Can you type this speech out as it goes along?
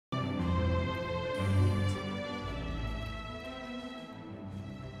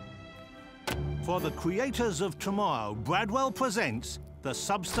For the creators of tomorrow, Bradwell presents the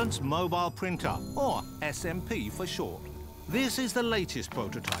Substance Mobile Printer, or SMP for short. This is the latest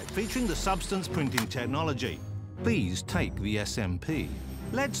prototype featuring the Substance printing technology. Please take the SMP.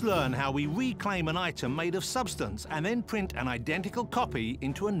 Let's learn how we reclaim an item made of substance and then print an identical copy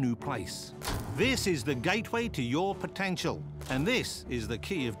into a new place. This is the gateway to your potential, and this is the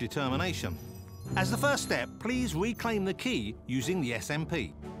key of determination. As the first step, please reclaim the key using the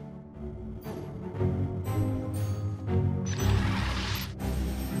SMP.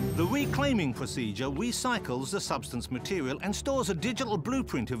 The reclaiming procedure recycles the substance material and stores a digital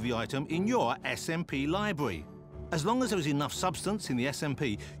blueprint of the item in your SMP library. As long as there is enough substance in the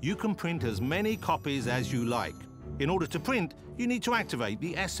SMP, you can print as many copies as you like. In order to print, you need to activate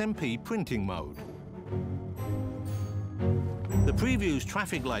the SMP printing mode. The preview's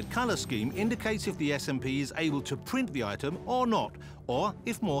traffic light color scheme indicates if the SMP is able to print the item or not, or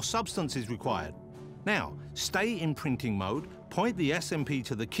if more substance is required. Now, stay in printing mode, point the SMP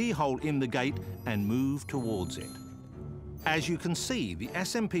to the keyhole in the gate and move towards it. As you can see, the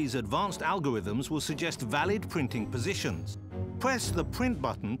SMP's advanced algorithms will suggest valid printing positions. Press the print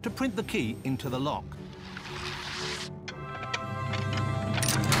button to print the key into the lock.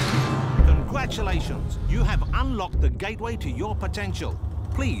 Congratulations! You have unlocked the gateway to your potential.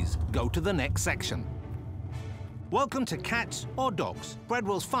 Please go to the next section. Welcome to Cats or Dogs.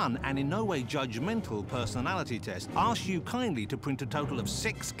 Bradwell's fun and in no way judgmental personality test asks you kindly to print a total of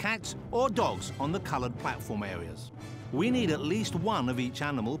 6 cats or dogs on the coloured platform areas. We need at least one of each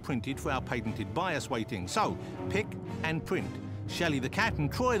animal printed for our patented bias weighting, so pick and print. Shelley the cat and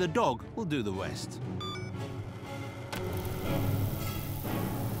Troy the dog will do the rest.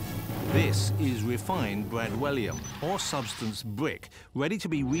 This is refined Bradwellium, or substance brick, ready to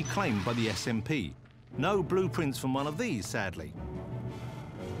be reclaimed by the SMP. No blueprints from one of these, sadly.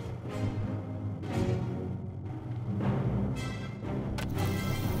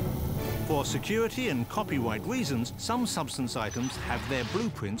 For security and copyright reasons, some substance items have their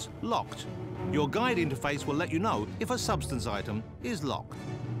blueprints locked. Your guide interface will let you know if a substance item is locked.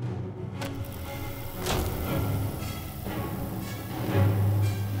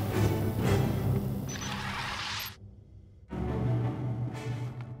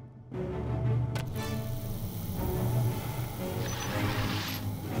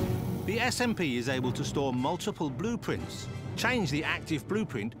 The SMP is able to store multiple blueprints. Change the active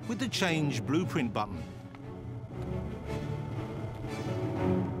blueprint with the Change Blueprint button.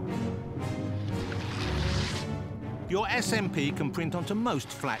 Your SMP can print onto most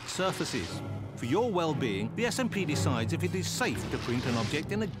flat surfaces. For your well-being, the SMP decides if it is safe to print an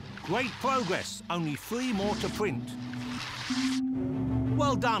object in a great progress. Only 3 more to print.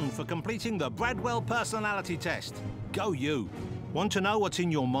 Well done for completing the Bradwell personality test. Go you! Want to know what's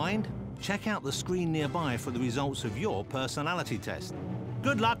in your mind? Check out the screen nearby for the results of your personality test.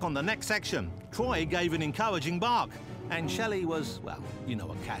 Good luck on the next section. Troy gave an encouraging bark, and Shelley was, well, you know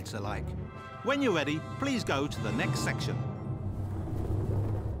what cats are like. When you're ready, please go to the next section.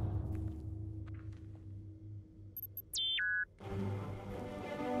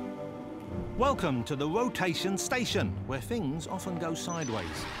 Welcome to the rotation station, where things often go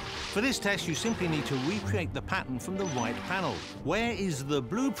sideways. For this test, you simply need to recreate the pattern from the right panel. Where is the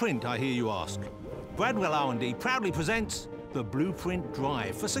blueprint, I hear you ask? Bradwell R&D proudly presents the Blueprint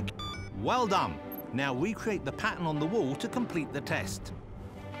Drive for Well done! Now recreate the pattern on the wall to complete the test.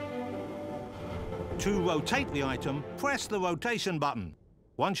 To rotate the item, press the rotation button.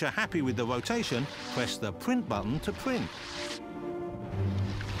 Once you're happy with the rotation, press the print button to print.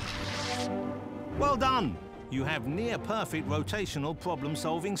 Well done! You have near-perfect rotational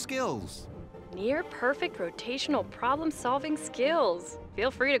problem-solving skills. Near-perfect rotational problem-solving skills. Feel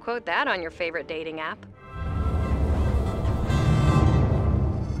free to quote that on your favorite dating app.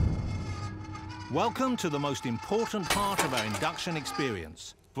 Welcome to the most important part of our induction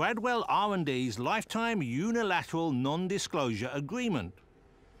experience, Bradwell R&D's Lifetime Unilateral Non-Disclosure Agreement.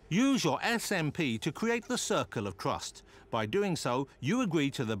 Use your SMP to create the Circle of Trust. By doing so, you agree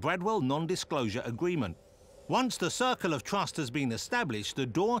to the Bradwell Non-Disclosure Agreement. Once the Circle of Trust has been established, the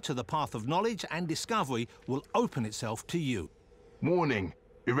door to the path of knowledge and discovery will open itself to you. Warning.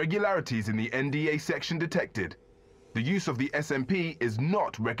 Irregularities in the NDA section detected. The use of the SMP is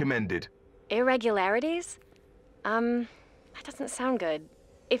not recommended. Irregularities? That doesn't sound good.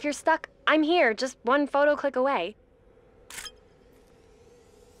 If you're stuck, I'm here, just one photo click away.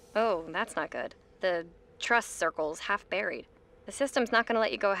 Oh, that's not good. The trust circle's half buried. The system's not going to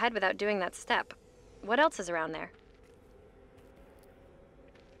let you go ahead without doing that step. What else is around there?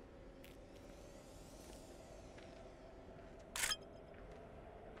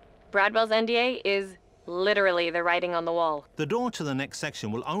 Bradwell's NDA is literally the writing on the wall. The door to the next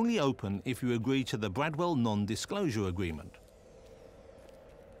section will only open if you agree to the Bradwell non-disclosure agreement.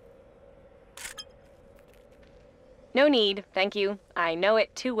 No need, thank you. I know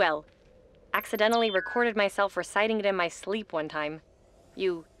it too well. Accidentally recorded myself reciting it in my sleep one time.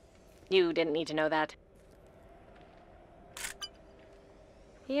 You didn't need to know that.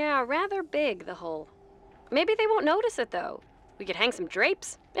 Yeah, rather big, the hole. Maybe they won't notice it, though. We could hang some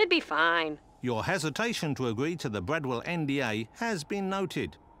drapes. It'd be fine. Your hesitation to agree to the Bradwell NDA has been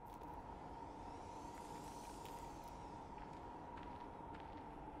noted.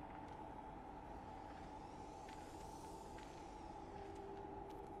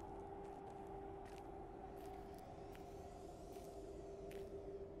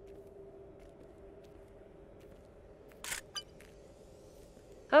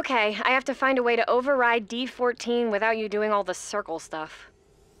 Okay, I have to find a way to override D14 without you doing all the circle stuff.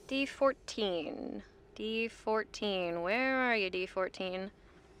 D14. D14. Where are you, D14?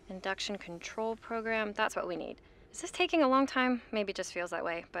 Induction control program. That's what we need. Is this taking a long time? Maybe it just feels that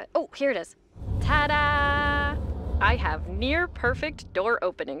way, but... Oh, here it is. Ta-da! I have near-perfect door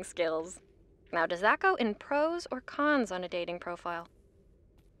opening skills. Now, does that go in pros or cons on a dating profile?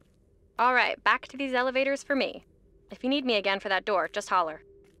 All right, back to these elevators for me. If you need me again for that door, just holler.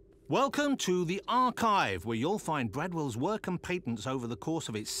 Welcome to the archive, where you'll find Bradwell's work and patents over the course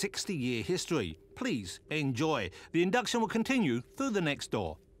of its 60-year history. Please enjoy. The induction will continue through the next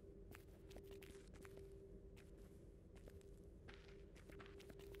door.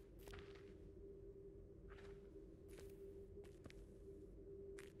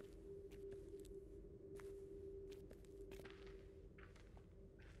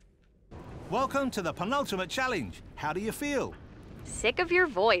 Welcome to the penultimate challenge. How do you feel? Sick of your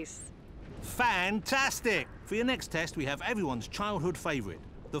voice. Fantastic! For your next test, we have everyone's childhood favorite.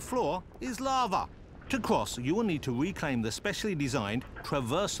 The floor is lava. To cross, you will need to reclaim the specially designed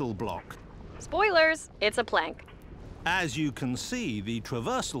traversal block. Spoilers, it's a plank. As you can see, the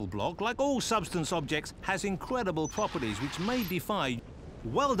traversal block, like all substance objects, has incredible properties which may defy...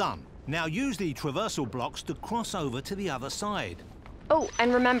 Well done! Now use the traversal blocks to cross over to the other side. Oh,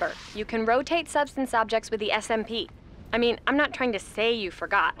 and remember, you can rotate substance objects with the SMP. I mean, I'm not trying to say you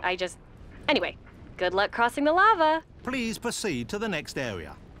forgot, Anyway, good luck crossing the lava. Please proceed to the next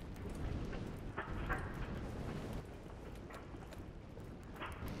area.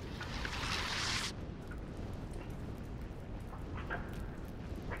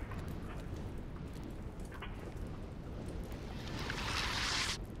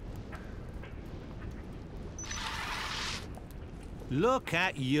 Look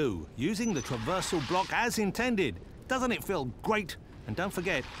at you, using the traversal block as intended. Doesn't it feel great? And don't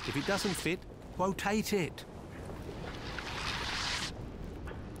forget, if it doesn't fit, rotate it.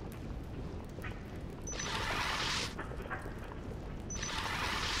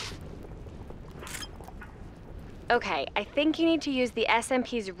 Okay, I think you need to use the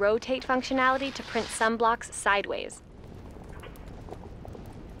SMP's rotate functionality to print some blocks sideways.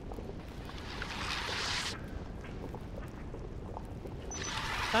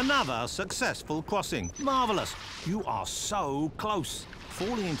 Another successful crossing. Marvelous. You are so close.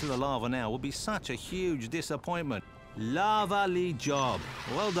 Falling into the lava now would be such a huge disappointment. Lovely job.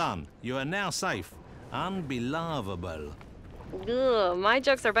 Well done. You are now safe. Unbelievable. Ugh, my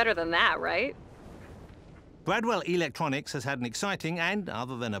jokes are better than that, right? Bradwell Electronics has had an exciting and,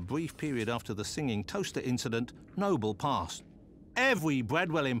 other than a brief period after the singing toaster incident, noble past. Every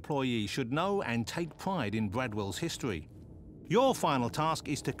Bradwell employee should know and take pride in Bradwell's history. Your final task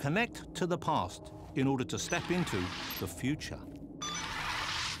is to connect to the past in order to step into the future.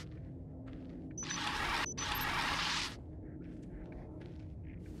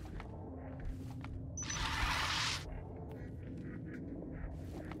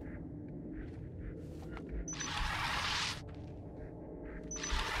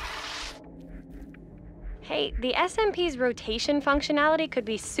 Hey, the SMP's rotation functionality could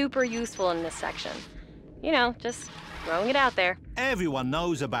be super useful in this section. You know, just throwing it out there. Everyone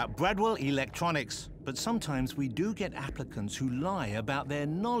knows about Bradwell Electronics, but sometimes we do get applicants who lie about their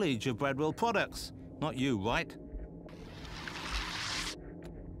knowledge of Bradwell products. Not you, right?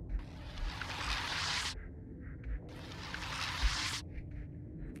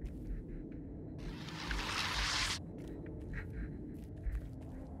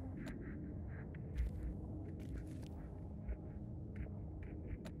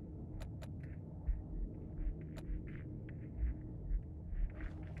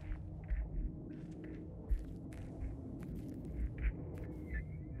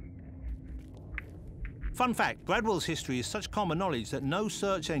 Fun fact, Bradwell's history is such common knowledge that no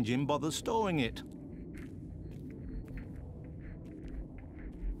search engine bothers storing it.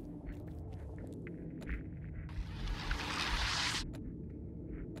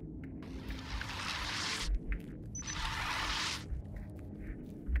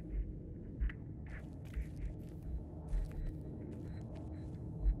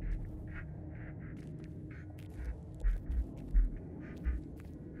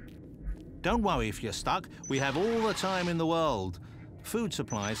 Don't worry if you're stuck. We have all the time in the world. Food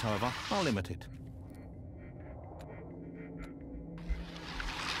supplies, however, are limited.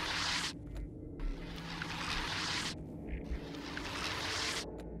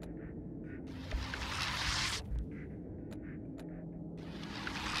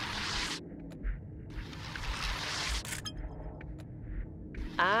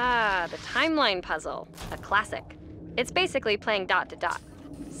 Ah, the timeline puzzle. A classic. It's basically playing dot to dot.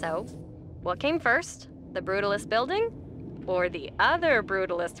 So, what came first? The Brutalist building? Or the other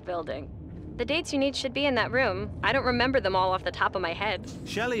Brutalist building? The dates you need should be in that room. I don't remember them all off the top of my head.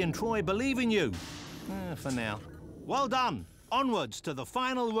 Shelley and Troy believe in you. For now. Well done. Onwards to the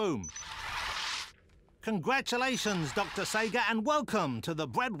final room. Congratulations, Dr. Sager, and welcome to the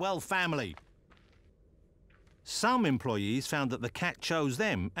Bradwell family. Some employees found that the cat chose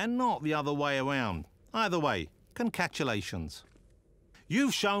them and not the other way around. Either way, congratulations.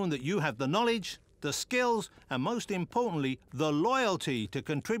 You've shown that you have the knowledge, the skills, and most importantly, the loyalty to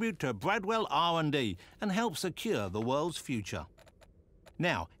contribute to Bradwell R&D and help secure the world's future.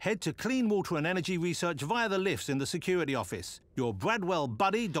 Now, head to Clean Water and Energy Research via the lifts in the security office. Your Bradwell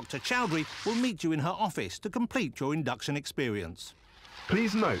buddy, Dr. Chowdhury, will meet you in her office to complete your induction experience.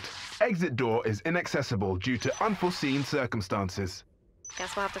 Please note, exit door is inaccessible due to unforeseen circumstances.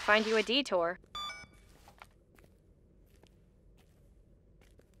 Guess we'll have to find you a detour.